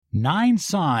9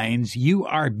 signs you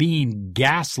are being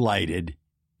gaslighted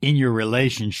in your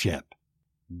relationship.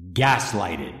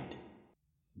 Gaslighted.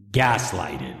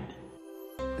 Gaslighted.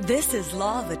 This is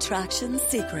Law of Attraction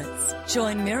Secrets.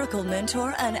 Join Miracle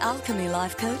Mentor and Alchemy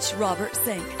Life Coach Robert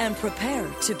Zink and prepare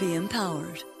to be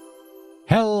empowered.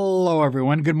 Hello,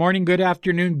 everyone. Good morning, good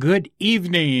afternoon, good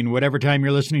evening, whatever time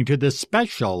you're listening to this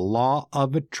special Law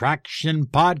of Attraction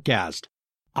podcast.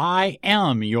 I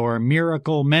am your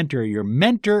miracle mentor, your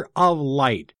mentor of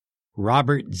light,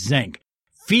 Robert Zink.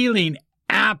 Feeling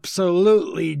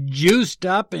absolutely juiced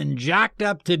up and jacked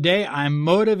up today. I'm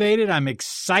motivated, I'm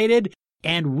excited,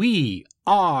 and we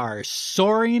are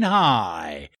soaring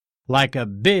high like a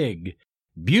big,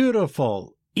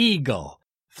 beautiful eagle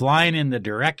flying in the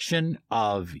direction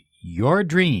of your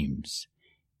dreams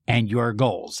and your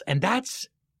goals. And that's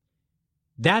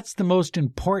the most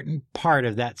important part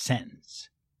of that sentence,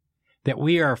 that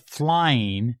we are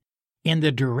flying in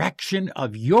the direction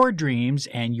of your dreams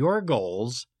and your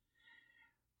goals,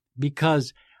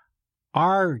 because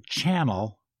our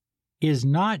channel is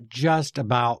not just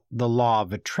about the law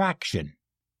of attraction,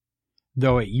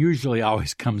 though it usually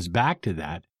always comes back to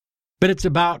that, but it's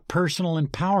about personal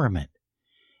empowerment.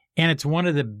 And it's one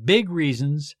of the big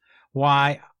reasons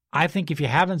why I think if you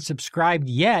haven't subscribed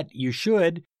yet, you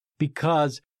should,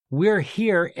 because we're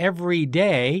here every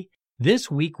day.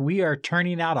 This week, we are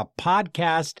turning out a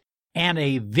podcast and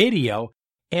a video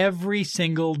every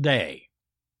single day.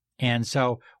 And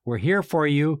so we're here for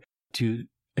you to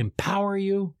empower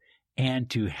you and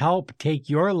to help take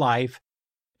your life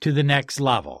to the next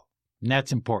level. And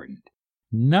that's important.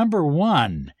 Number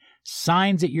 1,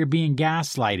 signs that you're being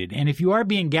gaslighted. And if you are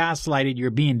being gaslighted, you're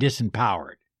being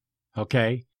disempowered.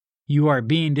 Okay? You are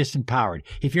being disempowered.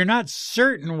 If you're not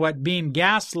certain what being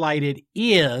gaslighted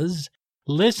is,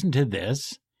 listen to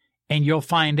this and you'll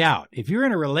find out. If you're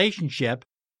in a relationship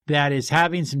that is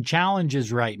having some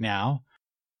challenges right now,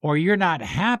 or you're not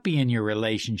happy in your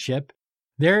relationship,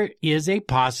 there is a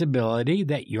possibility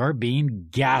that you're being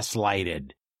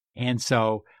gaslighted. And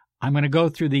so I'm going to go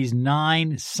through these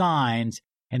 9 signs,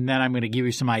 and then I'm going to give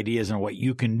you some ideas on what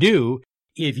you can do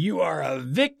if you are a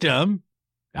victim.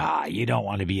 You don't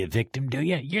want to be a victim, do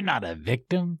you? You're not a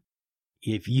victim.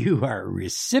 If you are a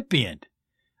recipient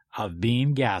of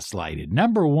being gaslighted.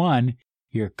 Number 1,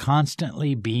 you're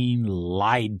constantly being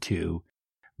lied to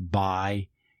by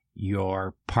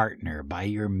your partner, by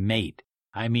your mate.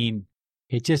 I mean,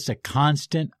 it's just a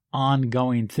constant,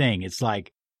 ongoing thing. It's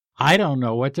like, I don't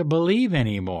know what to believe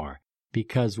anymore,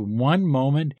 because one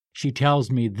moment she tells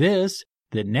me this,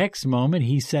 the next moment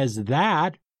he says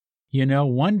that. You know,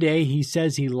 one day he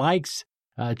says he likes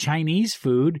Chinese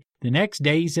food. The next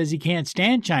day he says he can't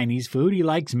stand Chinese food. He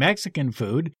likes Mexican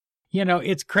food. You know,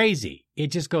 it's crazy. It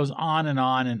just goes on and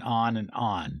on and on and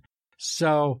on.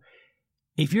 So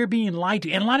if you're being lied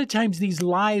to, and a lot of times these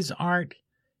lies aren't,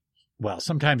 well,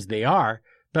 sometimes they are,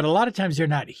 but a lot of times they're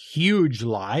not huge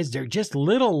lies. They're just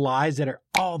little lies that are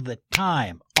all the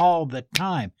time.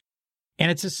 And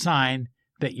it's a sign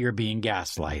that you're being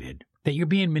gaslighted, that you're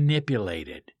being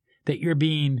manipulated, that you're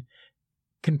being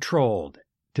controlled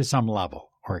to some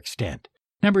level or extent.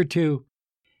 Number 2,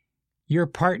 your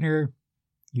partner,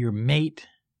 your mate,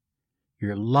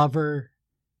 your lover,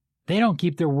 they don't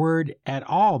keep their word at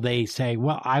all. They say,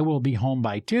 well, I will be home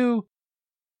by 2,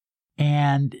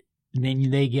 and then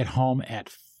they get home at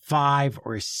 5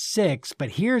 or 6. But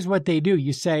here's what they do.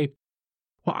 You say,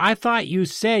 well, I thought you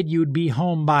said you'd be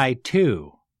home by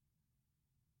 2.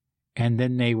 And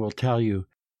then they will tell you,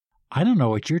 I don't know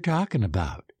what you're talking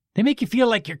about. They make you feel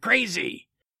like you're crazy.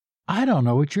 I don't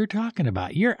know what you're talking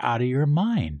about. You're out of your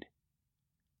mind.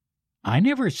 I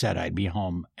never said I'd be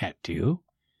home at 2.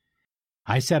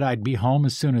 I said I'd be home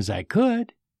as soon as I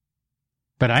could.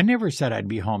 But I never said I'd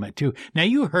be home at 2. Now,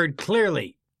 you heard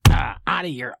clearly out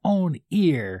of your own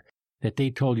ear that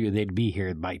they told you they'd be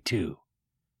here by 2.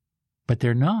 But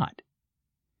they're not.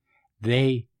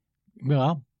 They,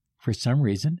 well, for some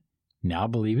reason, now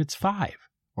believe it's 5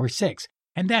 or 6.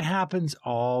 And that happens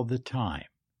all the time.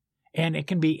 And it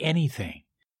can be anything,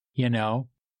 you know.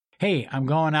 Hey, I'm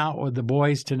going out with the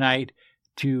boys tonight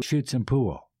to shoot some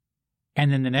pool.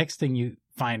 And then the next thing you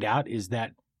find out is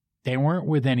that they weren't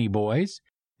with any boys.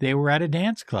 They were at a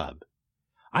dance club.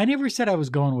 I never said I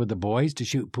was going with the boys to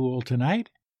shoot pool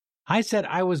tonight. I said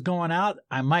I was going out.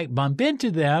 I might bump into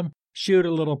them, shoot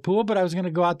a little pool, but I was going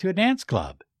to go out to a dance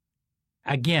club.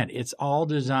 Again, it's all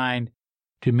designed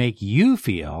to make you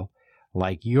feel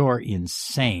like you're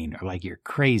insane or like you're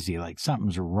crazy, like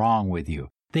something's wrong with you.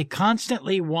 They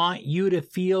constantly want you to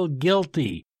feel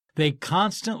guilty. They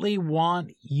constantly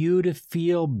want you to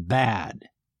feel bad.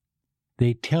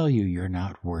 They tell you you're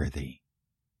not worthy.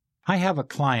 I have a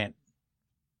client,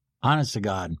 honest to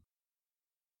God,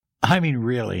 I mean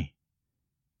really,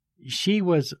 she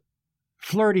was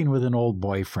flirting with an old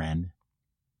boyfriend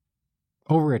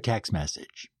over a text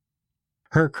message.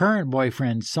 Her current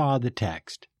boyfriend saw the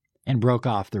text and broke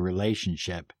off the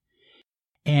relationship.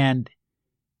 And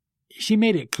she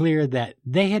made it clear that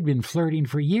they had been flirting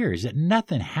for years, that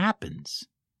nothing happens.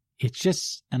 It's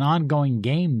just an ongoing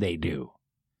game they do.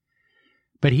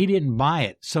 But he didn't buy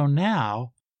it. So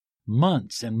now,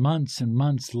 months and months and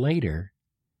months later,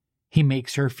 he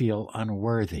makes her feel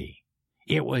unworthy.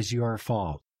 It was your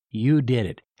fault. You did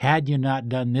it. Had you not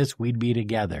done this, we'd be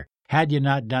together. Had you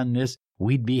not done this,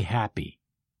 we'd be happy.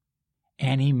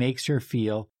 And he makes her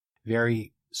feel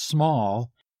very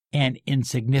small and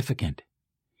insignificant.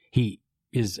 He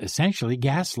is essentially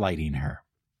gaslighting her.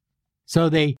 So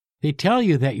they tell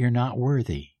you that you're not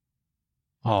worthy.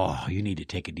 Oh, you need to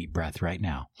take a deep breath right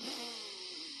now.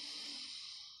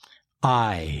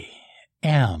 I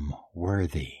am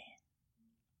worthy.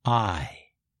 I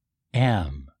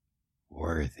am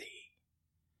worthy.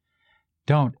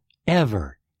 Don't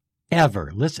ever,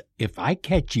 listen, if I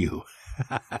catch you,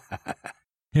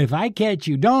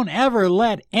 don't ever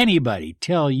let anybody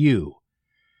tell you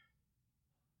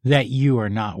that you are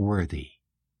not worthy.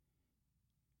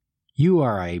 You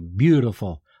are a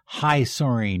beautiful,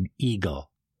 high-soaring eagle,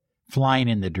 flying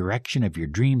in the direction of your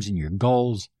dreams and your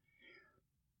goals,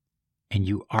 and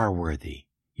you are worthy.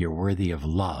 You're worthy of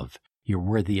love. You're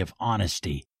worthy of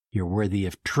honesty. You're worthy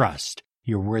of trust.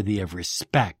 You're worthy of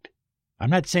respect. I'm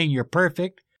not saying you're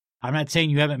perfect. I'm not saying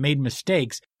you haven't made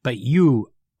mistakes, but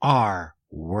you are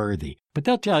worthy. But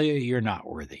they'll tell you you're not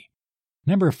worthy.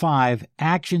 Number 5,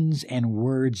 actions and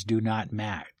words do not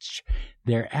match.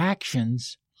 Their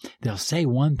actions, they'll say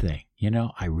one thing,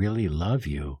 I really love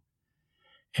you,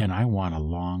 and I want a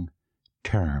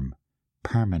long-term,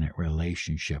 permanent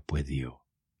relationship with you.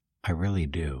 I really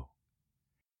do.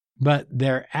 But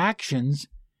their actions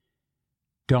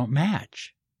don't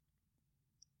match.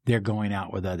 They're going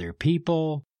out with other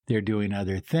people. They're doing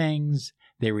other things.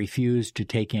 They refuse to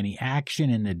take any action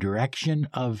in the direction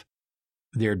of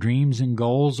their dreams and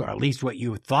goals, or at least what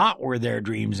you thought were their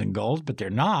dreams and goals, but they're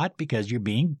not because you're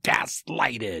being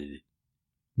gaslighted.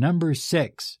 Number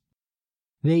 6,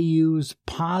 they use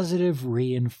positive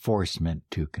reinforcement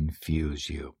to confuse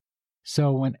you.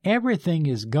 So when everything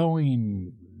is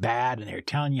going bad and they're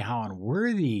telling you how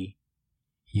unworthy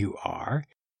you are,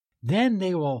 then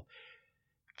they will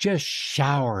just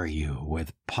shower you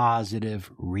with positive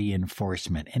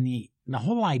reinforcement. And the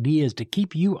whole idea is to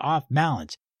keep you off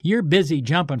balance. You're busy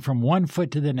jumping from one foot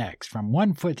to the next,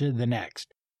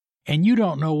 and you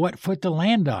don't know what foot to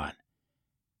land on.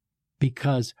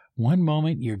 Because one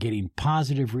moment you're getting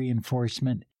positive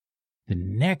reinforcement, the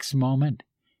next moment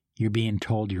you're being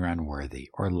told you're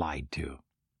unworthy or lied to.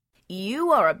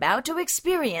 You are about to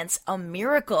experience a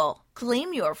miracle.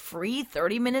 Claim your free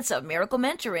 30 minutes of miracle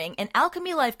mentoring and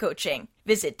alchemy life coaching.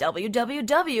 Visit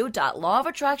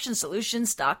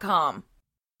www.lawofattractionsolutions.com.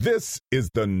 This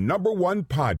is the #1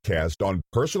 podcast on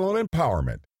personal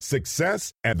empowerment,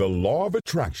 success, and the law of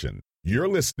attraction. You're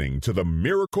listening to the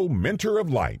Miracle Mentor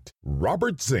of Light,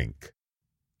 Robert Zink.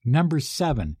 Number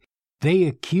 7, they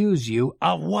accuse you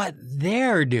of what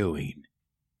they're doing.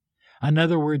 In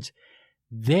other words,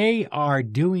 they are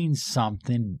doing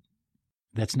something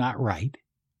that's not right,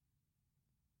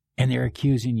 and they're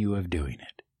accusing you of doing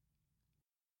it.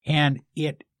 And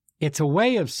it's a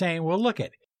way of saying, well, look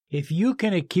it. If you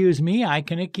can accuse me, I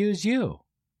can accuse you.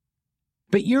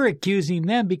 But you're accusing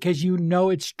them because you know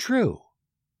it's true.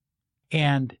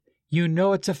 And you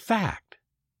know it's a fact.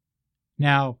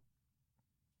 Now,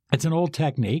 it's an old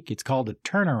technique. It's called a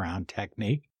turnaround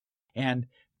technique. And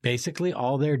basically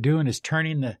all they're doing is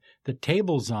turning the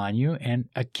tables on you and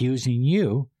accusing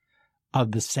you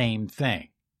of the same thing,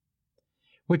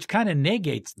 which kind of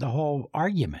negates the whole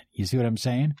argument. You see what I'm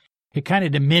saying? It kind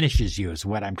of diminishes you is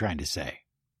what I'm trying to say.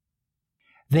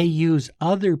 They use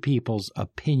other people's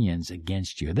opinions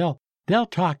against you. They'll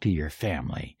talk to your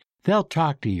family. They'll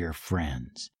talk to your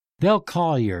friends. They'll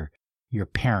call your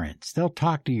parents. They'll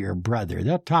talk to your brother.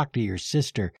 They'll talk to your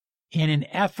sister in an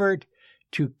effort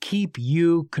to keep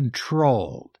you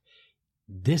controlled.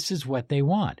 This is what they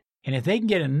want. And if they can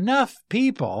get enough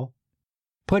people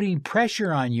putting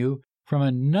pressure on you from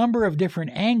a number of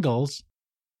different angles,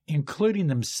 including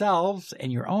themselves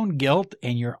and your own guilt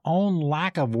and your own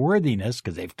lack of worthiness,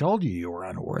 because they've told you were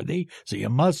unworthy, so you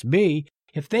must be.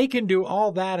 If they can do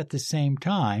all that at the same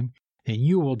time, then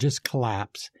you will just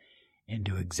collapse and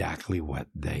do exactly what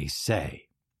they say.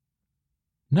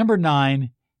 Number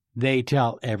 9, they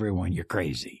tell everyone you're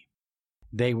crazy.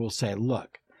 they will say,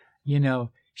 look,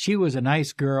 she was a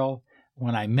nice girl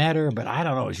when I met her, but I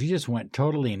don't know, she just went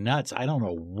totally nuts. I don't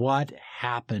know what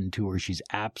happened to her. She's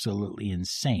absolutely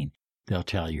insane. They'll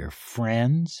tell your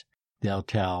friends. They'll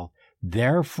tell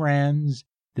their friends.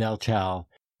 They'll tell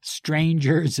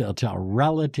strangers. They'll tell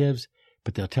relatives.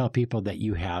 But they'll tell people that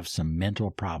you have some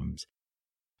mental problems.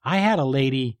 I had a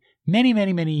lady many,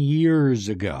 many, many years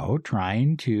ago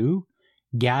trying to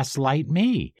gaslight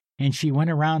me. And she went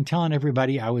around telling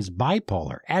everybody I was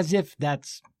bipolar, as if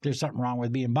there's something wrong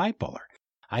with being bipolar.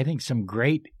 I think some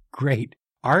great, great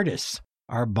artists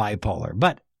are bipolar,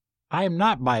 but I am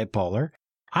not bipolar.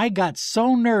 I got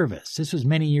so nervous. This was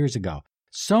many years ago.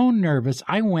 So nervous,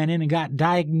 I went in and got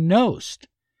diagnosed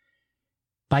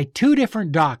by 2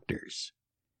 different doctors.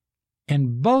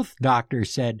 And both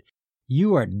doctors said,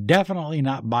 you are definitely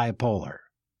not bipolar.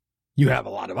 You have a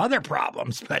lot of other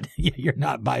problems, but you're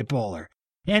not bipolar.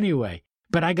 Anyway,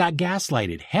 but I got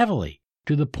gaslighted heavily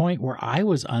to the point where I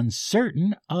was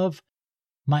uncertain of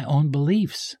my own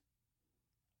beliefs,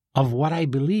 of what I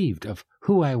believed, of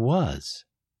who I was.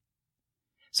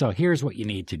 So here's what you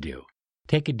need to do.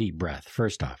 Take a deep breath,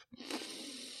 first off.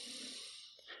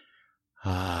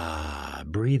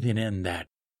 Breathing in that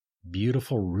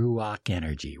beautiful ruach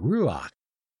energy. Ruach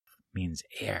means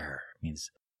air, means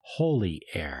holy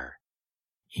air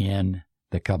in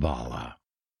the Kabbalah.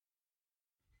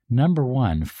 Number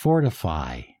 1,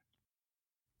 fortify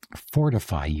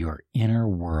your inner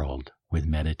world with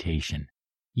meditation.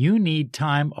 You need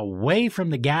time away from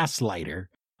the gaslighter,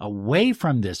 away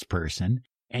from this person,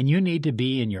 and you need to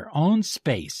be in your own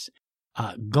space.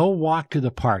 Go walk to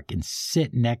the park and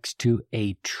sit next to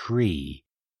a tree.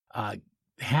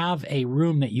 Have a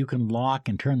room that you can lock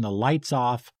and turn the lights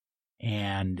off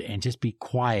and just be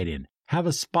quiet in. Have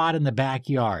a spot in the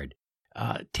backyard.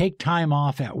 Take time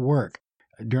off at work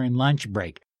during lunch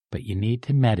break, but you need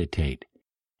to meditate.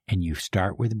 And you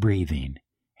start with breathing,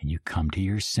 and you come to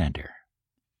your center,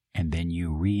 and then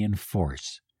you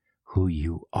reinforce who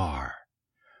you are.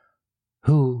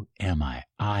 Who am I?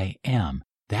 I am.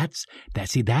 That's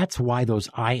why those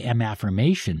I am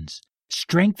affirmations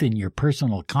strengthen your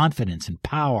personal confidence and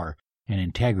power and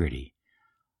integrity.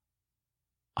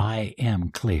 I am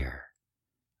clear.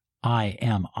 I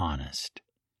am honest.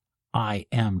 I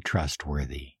am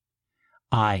trustworthy.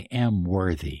 I am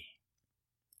worthy.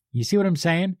 You see what I'm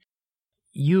saying?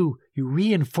 You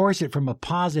reinforce it from a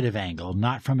positive angle,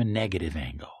 not from a negative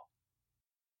angle.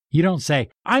 You don't say,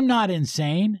 I'm not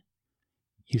insane.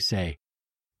 You say,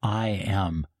 I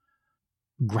am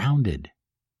grounded.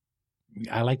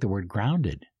 I like the word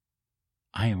grounded.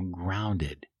 I am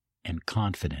grounded and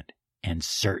confident and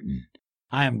certain.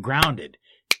 I am grounded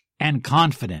and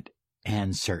confident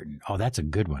and certain. Oh, that's a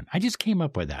good one. I just came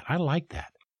up with that. I like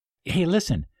that. Hey,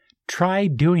 listen, try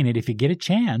doing it if you get a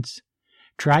chance.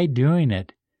 Try doing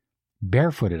it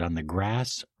barefooted on the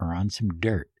grass or on some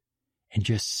dirt and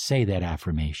just say that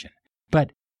affirmation.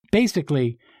 But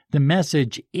basically, the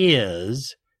message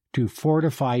is to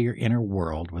fortify your inner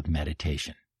world with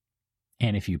meditation.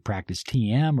 And if you practice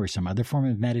TM or some other form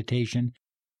of meditation,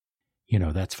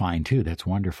 that's fine too. That's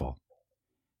wonderful.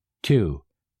 2,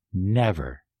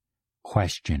 never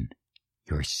question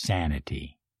your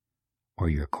sanity or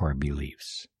your core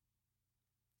beliefs.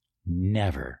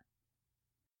 Never.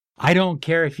 I don't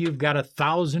care if you've got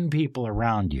 1,000 people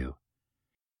around you.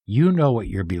 You know what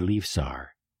your beliefs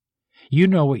are. You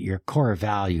know what your core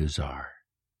values are.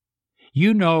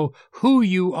 You know who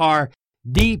you are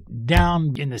deep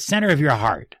down in the center of your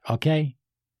heart, okay?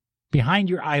 Behind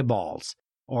your eyeballs,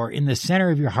 or in the center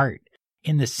of your heart,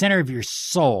 in the center of your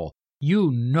soul.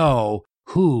 You know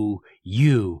who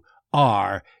you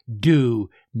are. Do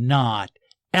not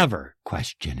ever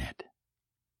question it.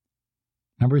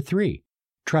 Number 3,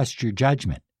 trust your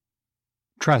judgment.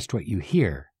 Trust what you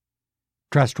hear.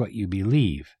 Trust what you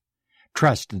believe.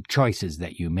 Trust the choices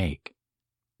that you make.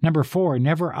 Number 4,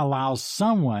 never allow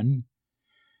someone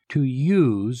to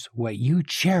use what you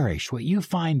cherish, what you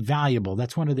find valuable.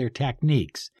 That's one of their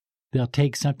techniques. They'll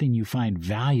take something you find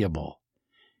valuable,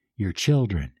 your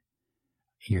children,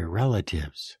 your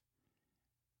relatives,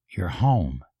 your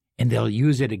home, and they'll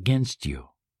use it against you.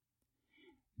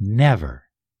 Never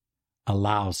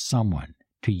allow someone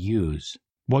to use.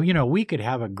 Well, we could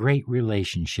have a great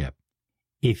relationship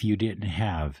if you didn't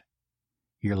have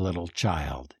your little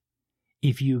child.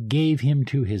 If you gave him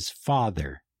to his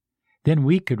father, then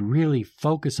we could really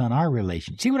focus on our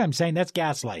relationship. See what I'm saying? That's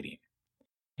gaslighting.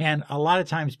 And a lot of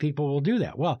times people will do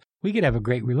that. Well, we could have a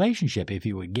great relationship if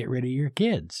you would get rid of your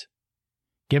kids.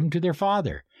 Give them to their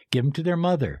father. Give them to their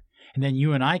mother. And then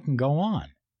you and I can go on.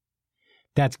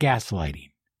 That's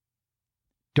gaslighting.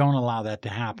 Don't allow that to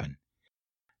happen.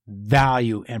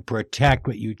 Value and protect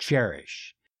what you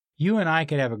cherish. You and I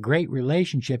could have a great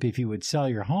relationship if you would sell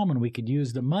your home and we could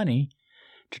use the money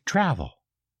to travel.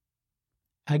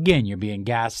 Again, you're being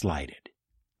gaslighted.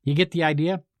 You get the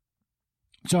idea?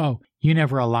 So you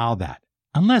never allow that,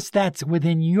 unless that's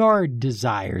within your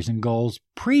desires and goals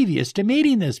previous to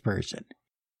meeting this person.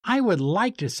 I would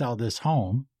like to sell this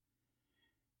home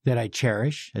that I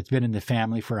cherish. It's been in the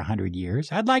family for 100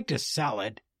 years. I'd like to sell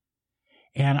it,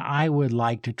 and I would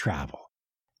like to travel.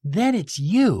 Then it's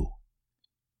you,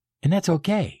 and that's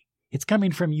okay. It's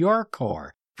coming from your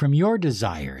core, from your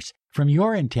desires, from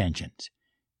your intentions.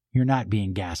 You're not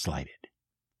being gaslighted,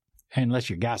 unless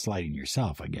you're gaslighting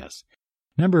yourself, I guess.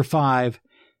 Number 5,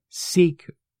 seek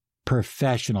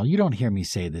professional. You don't hear me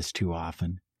say this too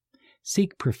often.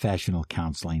 Seek professional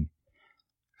counseling.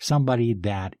 Somebody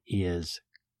that is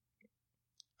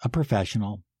a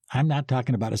professional. I'm not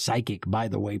talking about a psychic, by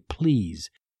the way, please.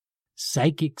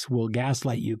 Psychics will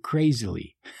gaslight you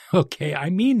crazily. Okay, I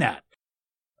mean that.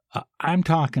 I'm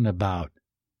talking about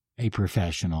a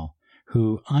professional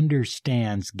who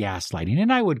understands gaslighting.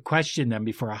 And I would question them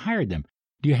before I hired them.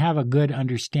 Do you have a good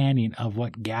understanding of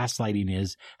what gaslighting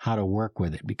is, how to work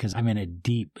with it? Because I'm in a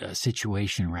deep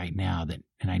situation right now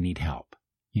and I need help.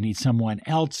 You need someone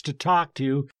else to talk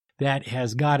to that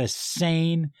has got a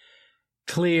sane,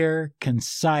 clear,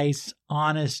 concise,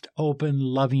 honest, open,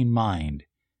 loving mind.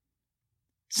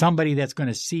 Somebody that's going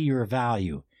to see your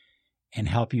value and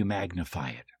help you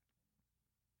magnify it.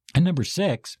 And number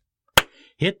 6,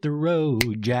 hit the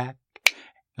road, Jack.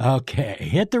 Okay,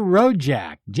 hit the road,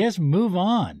 Jack. Just move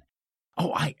on.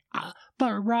 Oh,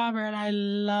 but Robert, I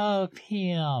love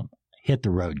him. Hit the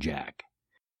road, Jack.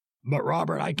 But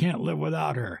Robert, I can't live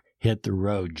without her. Hit the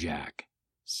road, Jack.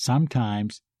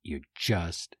 Sometimes you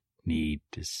just need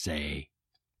to say,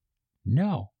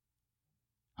 no,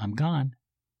 I'm gone.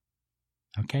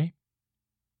 Okay?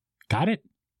 Got it?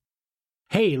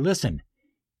 Hey, listen,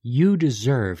 you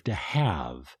deserve to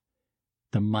have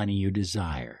the money you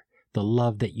desire, the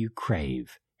love that you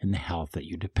crave, and the health that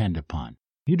you depend upon.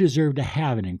 You deserve to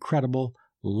have an incredible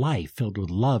life filled with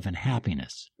love and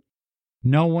happiness.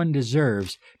 No one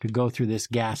deserves to go through this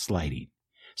gaslighting.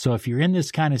 So if you're in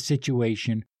this kind of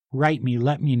situation, write me,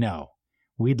 let me know.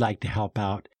 We'd like to help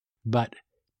out, but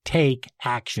take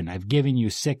action. I've given you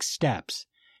 6 steps.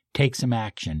 Take some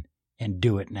action and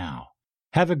do it now.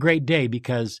 Have a great day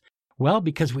because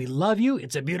we love you.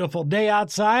 It's a beautiful day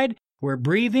outside. We're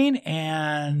breathing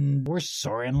and we're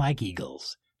soaring like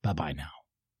eagles. Bye-bye now.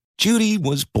 Judy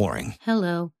was boring.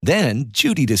 Hello. Then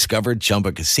Judy discovered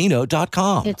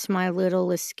ChumbaCasino.com. It's my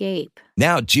little escape.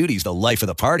 Now Judy's the life of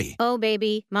the party. Oh,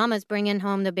 baby, mama's bringing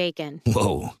home the bacon.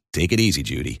 Whoa, take it easy,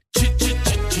 Judy.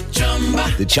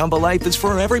 The Chumba life is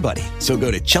for everybody. So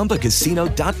go to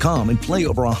ChumbaCasino.com and play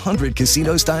over 100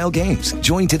 casino-style games.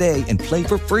 Join today and play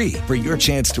for free for your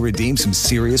chance to redeem some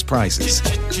serious prizes.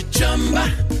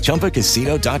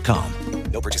 ChumbaCasino.com.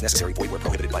 No purchase necessary. Void where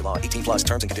prohibited by law. 18+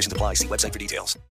 terms and conditions apply. See website for details.